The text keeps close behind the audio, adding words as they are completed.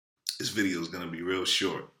This video is going to be real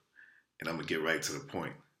short, and I'm going to get right to the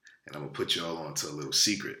point, and I'm going to put y'all on to a little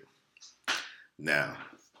secret. Now,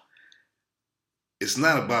 it's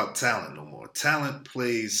not about talent no more. Talent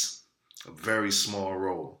plays a very small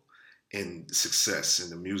role in success in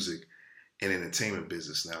the music and entertainment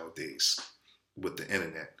business nowadays with the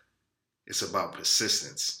internet. It's about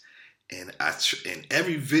persistence. And in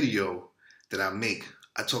every video that I make,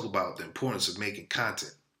 I talk about the importance of making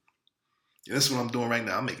content. And that's what I'm doing right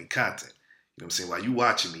now. I'm making content. You know what I'm saying? While you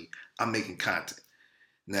watching me, I'm making content.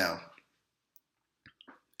 Now,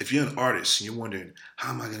 if you're an artist and you're wondering, how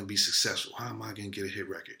am I going to be successful? How am I going to get a hit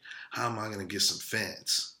record? How am I going to get some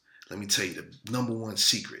fans? Let me tell you the number one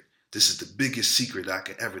secret. This is the biggest secret I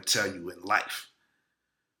can ever tell you in life.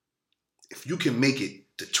 If you can make it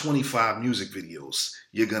to 25 music videos,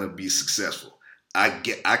 you're going to be successful. I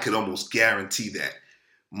could almost guarantee that.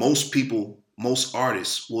 Most people, most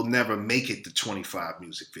artists will never make it to 25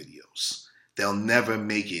 music videos. They'll never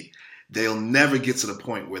make it. They'll never get to the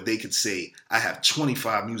point where they could say, I have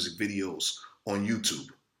 25 music videos on YouTube.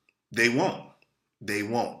 They won't. They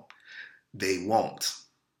won't. They won't.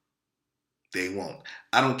 They won't.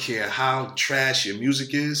 I don't care how trash your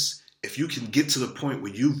music is. If you can get to the point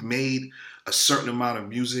where you've made a certain amount of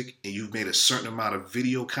music and you've made a certain amount of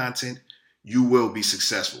video content, you will be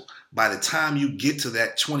successful. By the time you get to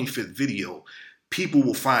that 25th video, people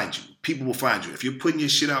will find you. People will find you. If you're putting your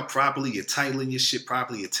shit out properly, you're titling your shit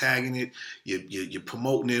properly, you're tagging it, you're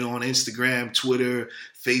promoting it on Instagram, Twitter,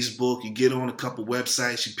 Facebook, you get on a couple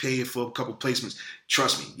websites, you pay it for a couple placements,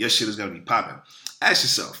 trust me, your shit is going to be popping. Ask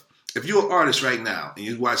yourself, if you're an artist right now and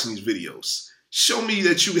you're watching these videos, show me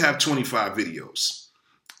that you have 25 videos.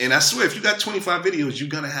 And I swear, if you got 25 videos, you're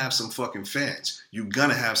going to have some fucking fans. You're going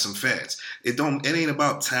to have some fans. It ain't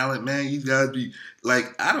about talent, man. You got to be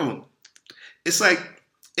like, it's like,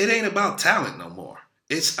 it ain't about talent no more.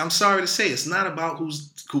 I'm sorry to say, it's not about who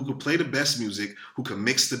can play the best music, who can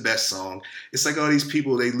mix the best song. It's like all these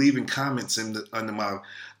people, they leaving comments under my,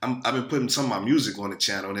 I've been putting some of my music on the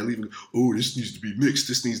channel, and they're leaving, oh, this needs to be mixed,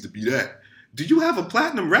 this needs to be that. Do you have a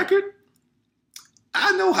platinum record?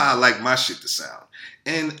 I know how I like my shit to sound.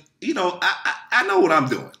 And, you know, I know what I'm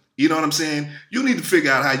doing. You know what I'm saying? You need to figure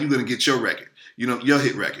out how you're going to get your record, you know, your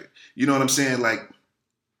hit record. You know what I'm saying? Like,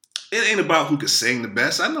 it ain't about who can sing the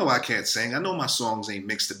best. I know I can't sing. I know my songs ain't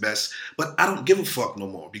mixed the best, but I don't give a fuck no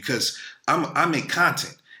more because I make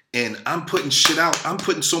content and I'm putting shit out. I'm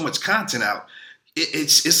putting so much content out.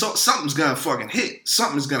 Something's gonna fucking hit.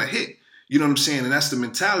 Something's gonna hit. You know what I'm saying? And that's the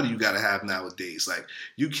mentality you gotta have nowadays. Like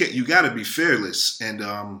you gotta be fearless. And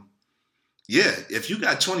yeah, if you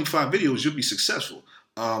got 25 videos, you'll be successful.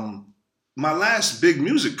 My last big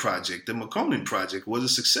music project, the McConan project, was a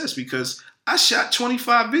success because I shot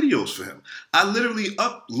 25 videos for him. I literally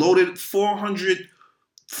uploaded 400,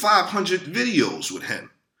 500 videos with him,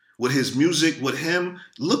 with his music, with him.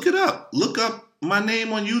 Look it up. Look up my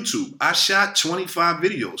name on YouTube. I shot 25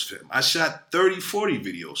 videos for him. I shot 30, 40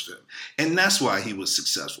 videos for him. And that's why he was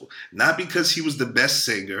successful. Not because he was the best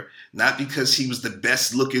singer, not because he was the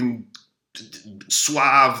best looking,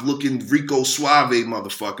 suave looking Rico Suave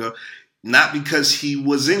motherfucker, not because he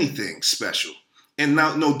was anything special. And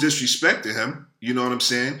no disrespect to him, you know what I'm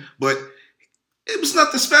saying? But it was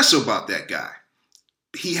nothing special about that guy.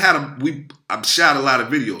 I've shot a lot of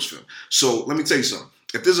videos for him. So let me tell you something.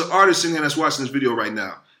 If there's an artist in here that's watching this video right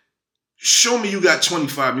now, show me you got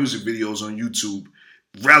 25 music videos on YouTube,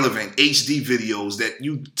 relevant HD videos that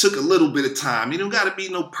you took a little bit of time. You don't got to be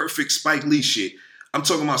no perfect Spike Lee shit. I'm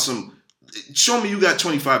talking about show me you got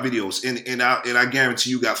 25 videos and I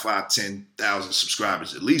guarantee you got 5,000, 10,000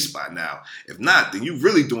 subscribers at least by now. If not, then you're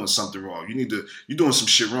really doing something wrong. You're doing some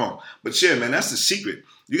shit wrong. But yeah, man, that's the secret.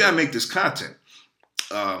 You got to make this content.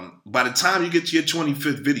 By the time you get to your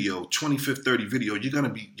 25th video, 25th, 30 video, you're gonna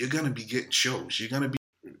be getting shows. You're gonna be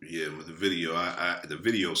with the video. The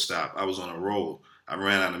video stopped. I was on a roll. I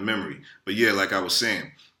ran out of memory. But yeah, like I was saying,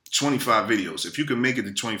 25 videos. If you can make it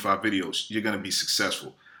to 25 videos, you're gonna be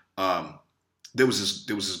successful. There was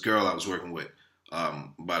this girl I was working with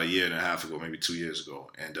about a year and a half ago, maybe 2 years ago,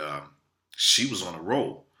 and she was on a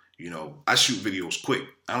roll. You know, I shoot videos quick.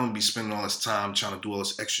 I don't be spending all this time trying to do all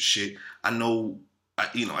this extra shit.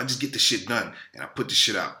 I just get the shit done and I put the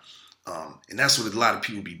shit out. And that's what a lot of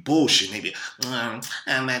people be bullshitting. They be, I'm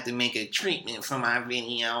about to make a treatment for my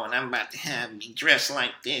video and I'm about to be dressed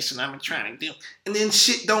like this and I'm trying to do. And then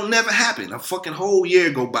shit don't never happen. A fucking whole year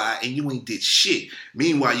go by and you ain't did shit.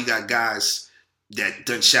 Meanwhile, you got guys that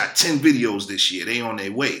done shot 10 videos this year. They on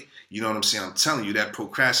their way. You know what I'm saying? I'm telling you, that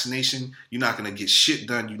procrastination, you're not gonna get shit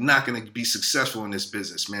done. You're not gonna be successful in this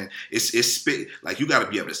business, man. It's spit, like, you gotta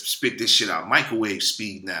be able to spit this shit out microwave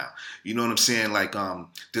speed now. You know what I'm saying? Like,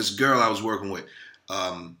 this girl I was working with,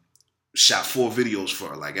 shot 4 videos for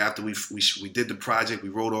her. Like, after we did the project, we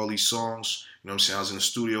wrote all these songs. You know what I'm saying? I was in the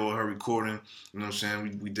studio with her recording. You know what I'm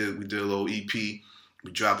saying? We did a little EP.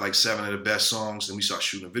 We dropped like 7 of the best songs, and we started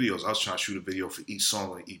shooting videos. I was trying to shoot a video for each song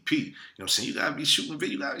on the EP. You know what I'm saying? You gotta be shooting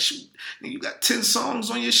video. You gotta shoot. You got 10 songs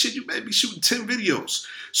on your shit. You better be shooting 10 videos.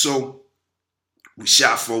 So we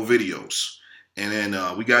shot 4 videos. And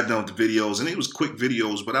then we got done with the videos, and it was quick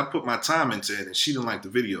videos, but I put my time into it, and she didn't like the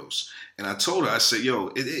videos. And I told her, I said, yo,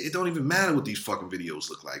 it don't even matter what these fucking videos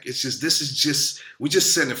look like. It's just, we're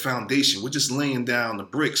just setting a foundation. We're just laying down the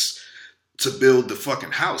bricks to build the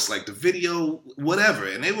fucking house. Like, the video, whatever.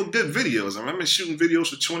 And they were good videos. I remember shooting videos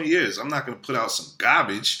for 20 years. I'm not going to put out some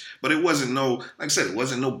garbage, but it wasn't no, like I said, it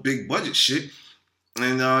wasn't no big budget shit.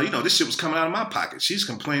 And, this shit was coming out of my pocket. She's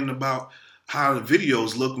complaining about how the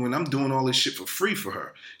videos look when I'm doing all this shit for free for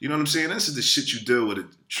her. You know what I'm saying? This is the shit you deal with,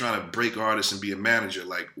 trying to break artists and be a manager.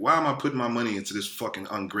 Like, why am I putting my money into this fucking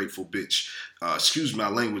ungrateful bitch? Excuse my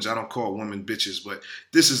language. I don't call women bitches, but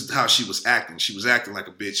this is how she was acting. She was acting like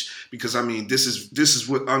a bitch because, I mean, this is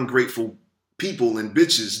what ungrateful people and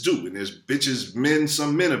bitches do. And there's bitches, men,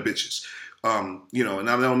 some men are bitches. And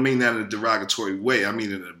I don't mean that in a derogatory way. I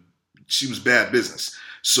mean, she was bad business.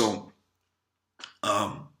 So,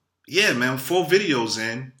 yeah, man, 4 videos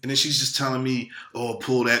in, and then she's just telling me, oh,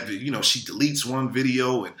 pull that, she deletes one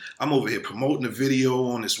video, and I'm over here promoting the video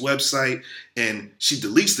on this website, and she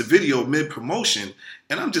deletes the video mid-promotion,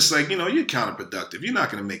 and I'm just like, you're counterproductive. You're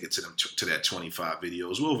not going to make it to that 25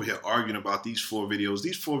 videos. We're over here arguing about these 4 videos.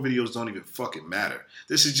 These 4 videos don't even fucking matter.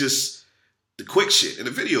 This is just the quick shit. And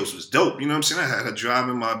the videos was dope. You know what I'm saying? I had her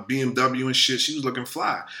driving my BMW and shit. She was looking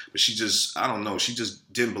fly. But she just, I don't know, she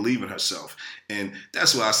just didn't believe in herself. And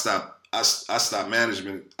that's why I stopped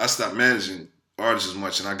managing artists as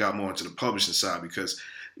much, and I got more into the publishing side because,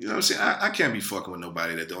 you know what I'm saying, I can't be fucking with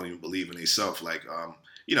nobody that don't even believe in themselves. Like, I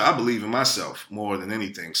believe in myself more than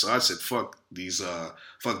anything. So I said, fuck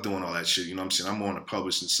doing all that shit. You know what I'm saying? I'm more on the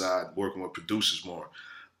publishing side, working with producers more.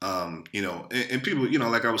 And people,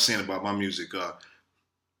 like I was saying about my music,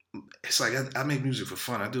 it's like I make music for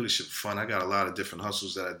fun. I do this shit for fun. I got a lot of different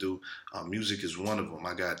hustles that I do. Music is one of them.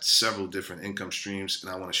 I got several different income streams,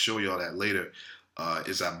 and I want to show y'all that later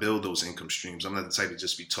as I build those income streams. I'm not the type to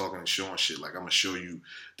just be talking and showing shit. Like, I'm going to show you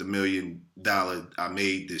the $1 million I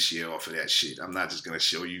made this year off of that shit. I'm not just going to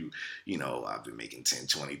show you, I've been making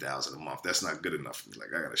 $10,000, $20,000 a month. That's not good enough for me.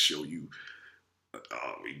 Like, I got to show you,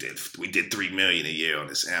 we did $3 million a year on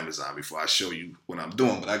this Amazon before I show you what I'm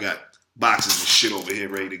doing. But I got boxes and shit over here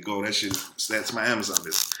ready to go. That's my Amazon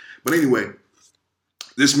business. But anyway,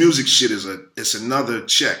 this music shit it's another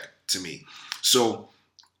check to me. So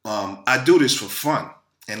I do this for fun.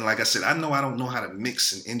 And like I said, I don't know how to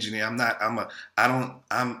mix and engineer. I've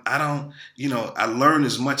learned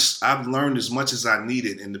as much as I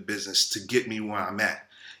needed in the business to get me where I'm at.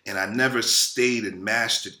 And I never stayed and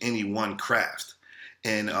mastered any one craft.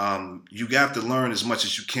 And you got to learn as much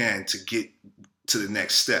as you can to get to the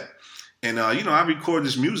next step. And, I record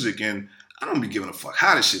this music, and I don't be giving a fuck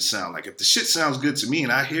how the shit sound. Like, if the shit sounds good to me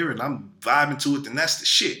and I hear it and I'm vibing to it, then that's the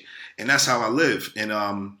shit. And that's how I live. And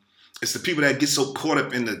it's the people that get so caught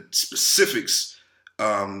up in the specifics,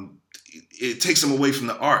 it takes them away from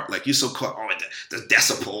the art. Like, you're so caught, the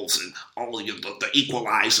decibels and all of the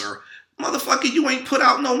equalizer. Motherfucker, you ain't put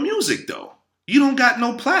out no music, though. You don't got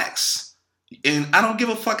no plaques. And I don't give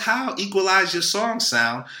a fuck how equalized your songs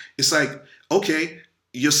sound. It's like, okay,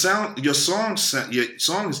 your song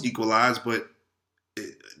is equalized, but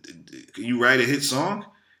can you write a hit song?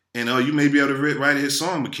 And you may be able to write a hit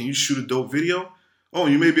song, but can you shoot a dope video? Oh,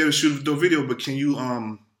 you may be able to shoot a dope video, but can you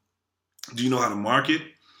do you know how to market?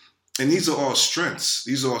 And these are all strengths.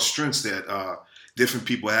 These are all strengths that different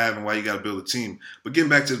people have, and why you got to build a team. But getting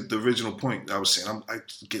back to the original point I was saying, I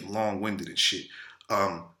get long-winded and shit.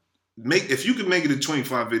 If you can make it to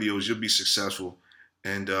 25 videos, you'll be successful.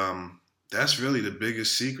 And that's really the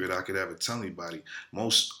biggest secret I could ever tell anybody.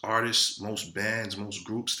 Most artists, most bands, most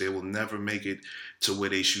groups, they will never make it to where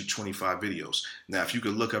they shoot 25 videos. Now, if you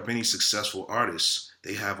could look up any successful artists,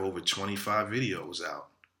 they have over 25 videos out.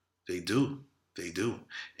 They do. They do.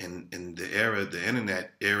 And in the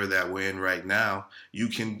internet era that we're in right now, you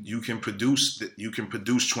can produce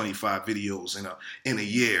 25 videos in a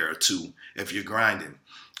year or two if you're grinding.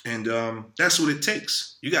 And that's what it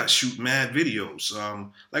takes. You got to shoot mad videos.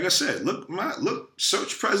 Like I said,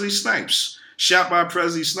 search Presley Snipes. Shot by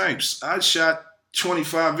Presley Snipes. I shot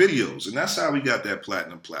 25 videos, and that's how we got that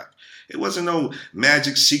platinum plaque. It wasn't no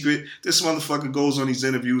magic secret. This motherfucker goes on these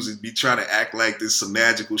interviews and be trying to act like this some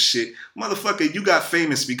magical shit. Motherfucker, you got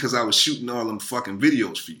famous because I was shooting all them fucking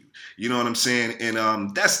videos for you. You know what I'm saying?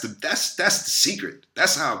 And that's the secret.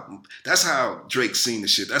 That's how Drake seen the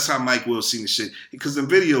shit. That's how Mike Will seen the shit. Because the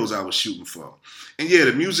videos I was shooting for. And yeah,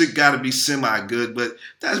 the music got to be semi-good, but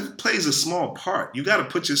that plays a small part. You got to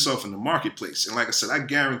put yourself in the marketplace. And like I said, I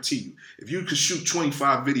guarantee you, if you could shoot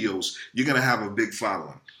 25 videos, you're going to have a big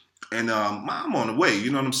following. And I'm on the way,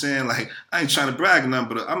 you know what I'm saying? Like, I ain't trying to brag or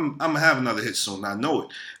nothing, but I'm going to have another hit soon. I know it.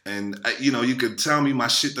 And, you could tell me my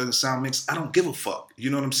shit doesn't sound mixed. I don't give a fuck.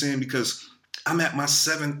 You know what I'm saying? Because I'm at my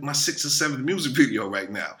 6th or 7th music video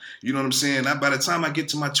right now. You know what I'm saying? By the time I get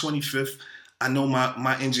to my 25th, I know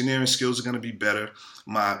my engineering skills are going to be better.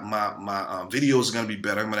 My videos are going to be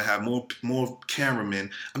better. I'm going to have more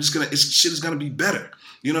cameramen. Shit is going to be better.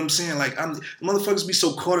 You know what I'm saying? Like, motherfuckers be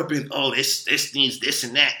so caught up in, oh, this needs this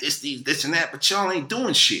and that, this needs this and that, but y'all ain't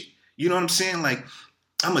doing shit. You know what I'm saying? Like,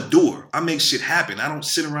 I'm a doer. I make shit happen. I don't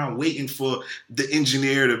sit around waiting for the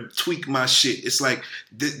engineer to tweak my shit. It's like,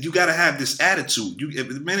 you got to have this attitude. You know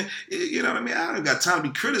what I mean? I don't got time to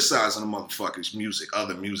be criticizing the motherfuckers' music,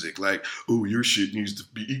 other music. Like, oh, your shit needs to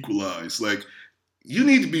be equalized. Like, you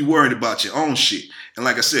need to be worried about your own shit. And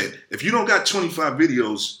like I said, if you don't got 25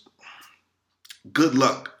 videos, good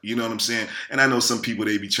luck. You know what I'm saying? And I know some people,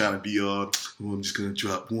 they be trying to be I'm just going to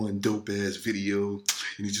drop one dope ass video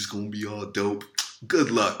and it's just going to be all dope.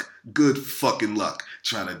 Good luck. Good fucking luck.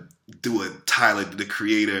 Trying to do a Tyler, the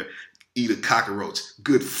Creator, eat a cockroach.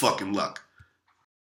 Good fucking luck.